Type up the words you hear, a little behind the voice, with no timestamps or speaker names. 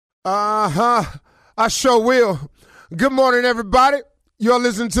Uh-huh. I sure will. Good morning, everybody. You're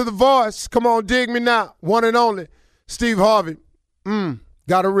listening to The Voice. Come on, dig me now. One and only, Steve Harvey.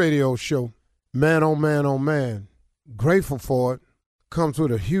 Got a radio show. Man, oh man, oh man. Grateful for it. Comes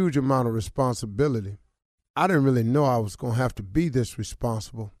with a huge amount of responsibility. I didn't really know I was going to have to be this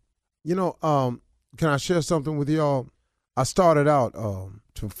responsible. You know, can I share something with y'all? I started out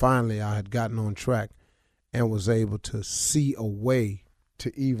to finally I had gotten on track and was able to see a way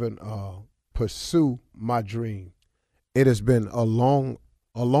to even pursue my dream. It has been a long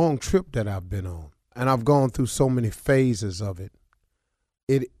trip that I've been on, and I've gone through so many phases of it.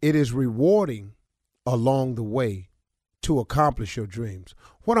 It is rewarding along the way to accomplish your dreams.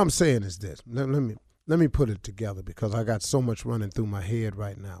 What I'm saying is this. Let me put it together because I got so much running through my head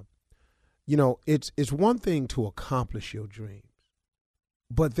right now. You know, it's one thing to accomplish your dreams,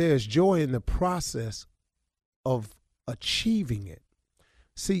 but there's joy in the process of achieving it.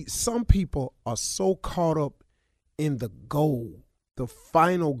 See, some people are so caught up in the goal, the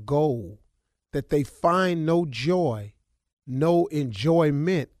final goal, that they find no joy, no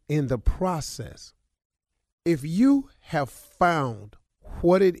enjoyment in the process. If you have found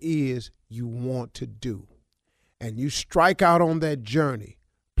what it is you want to do and you strike out on that journey,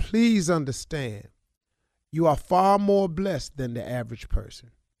 please understand you are far more blessed than the average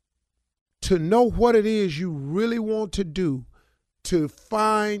person. To know what it is you really want to do, to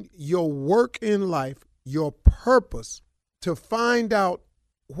find your work in life, your purpose, to find out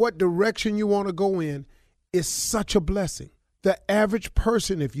what direction you want to go in is such a blessing. The average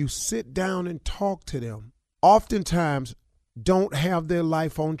person, if you sit down and talk to them, oftentimes don't have their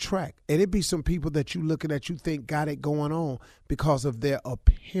life on track. And it be some people that you looking at, you think got it going on because of their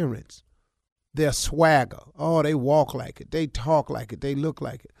appearance, their swagger. Oh, they walk like it, they talk like it, they look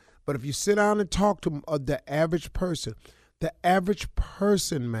like it. But if you sit down and talk to the average person,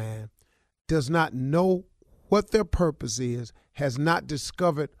 man, does not know what their purpose is, has not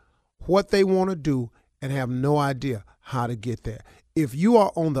discovered what they want to do, and have no idea how to get there. If you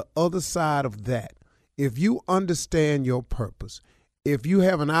are on the other side of that, if you understand your purpose, if you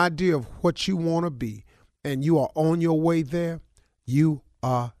have an idea of what you want to be, and you are on your way there, you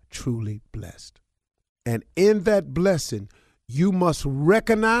are truly blessed. And in that blessing, you must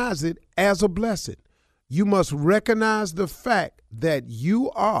recognize it as a blessing. You must recognize the fact that you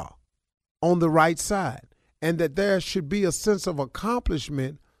are on the right side and that there should be a sense of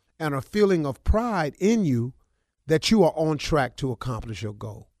accomplishment and a feeling of pride in you that you are on track to accomplish your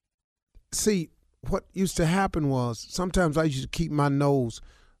goal. See, what used to happen was sometimes I used to keep my nose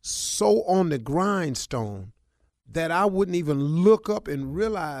so on the grindstone that I wouldn't even look up and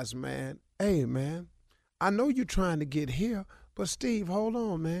realize, man, hey, man, I know you're trying to get here, but Steve, hold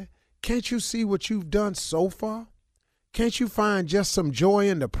on, man. Can't you see what you've done so far? Can't you find just some joy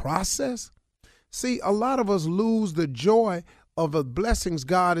in the process? See, a lot of us lose the joy of the blessings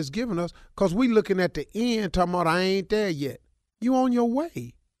God has given us because we looking at the end talking about I ain't there yet. You on your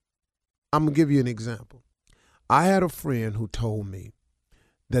way. I'm going to give you an example. I had a friend who told me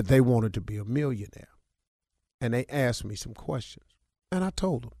that they wanted to be a millionaire. And they asked me some questions. And I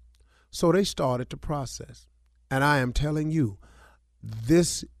told them. So they started the process. And I am telling you,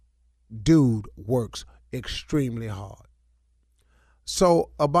 this dude works extremely hard.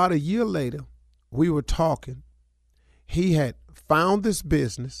 So about a year later, we were talking. He had found this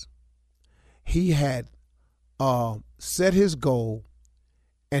business. He had set his goal,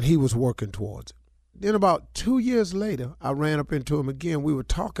 and he was working towards it. Then about 2 years later, I ran up into him again. We were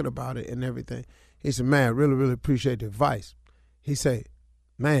talking about it and everything. He said, man, really, really appreciate the advice. He said,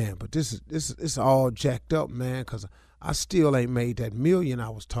 man, but this is all jacked up, man, because I still ain't made that million I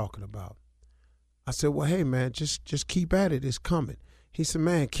was talking about. I said, well, hey, man, just keep at it. It's coming. He said,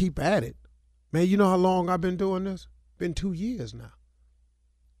 man, keep at it. Man, you know how long I've been doing this? Been 2 years now.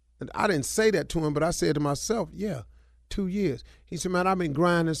 And I didn't say that to him, but I said to myself, yeah, 2 years. He said, man, I've been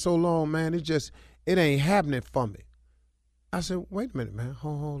grinding so long, man, it ain't happening for me. I said, wait a minute, man,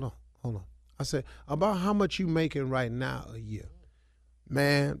 hold on. I said, about how much you making right now a year?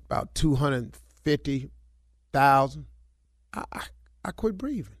 Man, about $250,000. I quit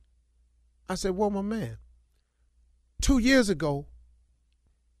breathing. I said, well, my man, 2 years ago,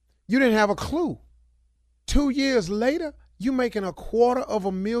 you didn't have a clue. 2 years later, you making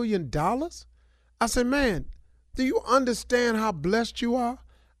 $250,000? I said, man, do you understand how blessed you are?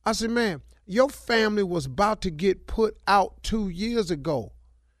 I said, man, your family was about to get put out 2 years ago.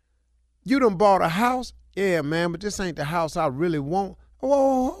 You done bought a house? Yeah, man, but this ain't the house I really want.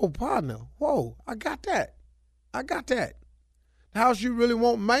 Whoa, partner. Whoa, I got that. The house you really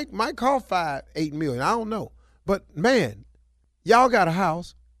want might cost $5-8 million. I don't know. But, man, y'all got a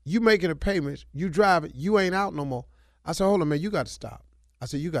house. You making the payments, you driving, you ain't out no more. I said, hold on, man, you got to stop. I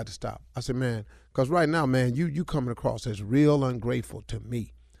said, you got to stop. I said, man, because right now, man, you coming across as real ungrateful to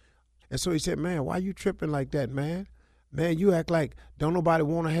me. And so he said, man, why you tripping like that, man? Man, you act like don't nobody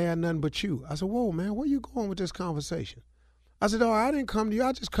want to have nothing but you. I said, whoa, man, where you going with this conversation? I said, oh, I didn't come to you.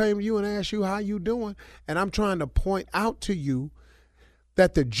 I just came to you and asked you how you doing. And I'm trying to point out to you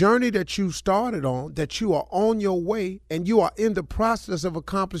that the journey that you started on, that you are on your way and you are in the process of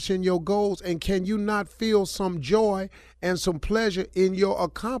accomplishing your goals. And can you not feel some joy and some pleasure in your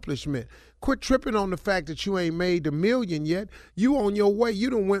accomplishment? Quit tripping on the fact that you ain't made the million yet. You on your way.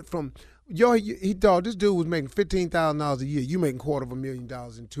 You done went from, he thought this dude was making $15,000 a year. You making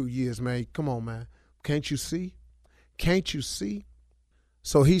 $250,000 in 2 years, man. Come on, man. Can't you see? Can't you see?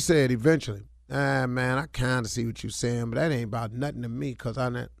 So he said eventually, man, I kind of see what you're saying, but that ain't about nothing to me, because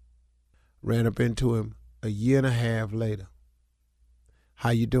I ran up into him a year and a half later. How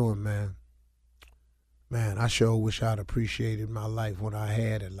you doing, man? Man, I sure wish I'd appreciated my life when I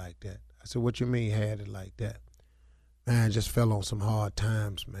had it like that. I said, what you mean had it like that? Man, I just fell on some hard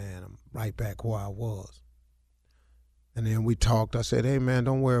times, man. I'm right back where I was. And then we talked. I said, hey, man,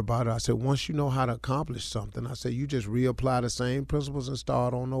 don't worry about it. I said, once you know how to accomplish something, I said, you just reapply the same principles and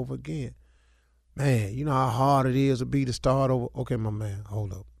start on over again. Man, you know how hard it is to start over? Okay, my man,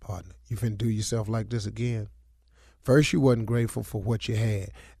 hold up, partner. You finna do yourself like this again? First, you wasn't grateful for what you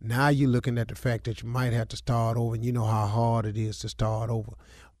had. Now you're looking at the fact that you might have to start over, and you know how hard it is to start over.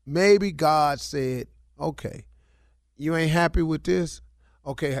 Maybe God said, okay, you ain't happy with this?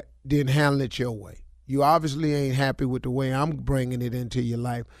 Okay, then handle it your way. You obviously ain't happy with the way I'm bringing it into your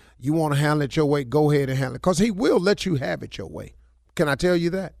life. You want to handle it your way, go ahead and handle it. Because he will let you have it your way. Can I tell you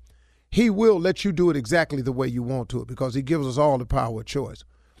that? He will let you do it exactly the way you want to it, because he gives us all the power of choice.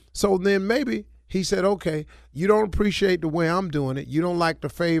 So then maybe he said, okay, you don't appreciate the way I'm doing it. You don't like the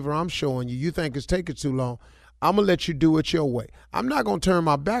favor I'm showing you. You think it's taking too long. I'm going to let you do it your way. I'm not going to turn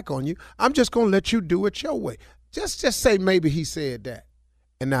my back on you. I'm just going to let you do it your way. Just say maybe he said that.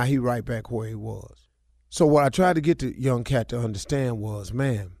 And now he right back where he was. So what I tried to get the young cat to understand was,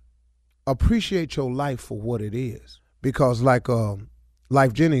 man, appreciate your life for what it is. Because like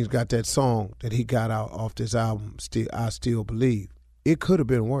Lyfe Jennings got that song that he got out off this album, I Still Believe. It could have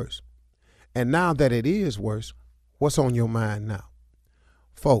been worse. And now that it is worse, what's on your mind now?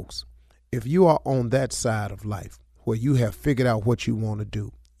 Folks, if you are on that side of life where you have figured out what you want to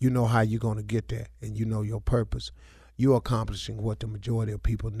do, you know how you're going to get there, and you know your purpose, you're accomplishing what the majority of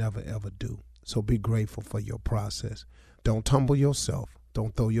people never, ever do. So be grateful for your process. Don't tumble yourself.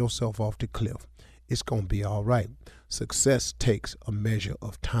 Don't throw yourself off the cliff. It's going to be all right. Success takes a measure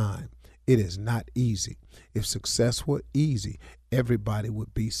of time. It is not easy. If success were easy, everybody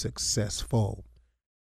would be successful.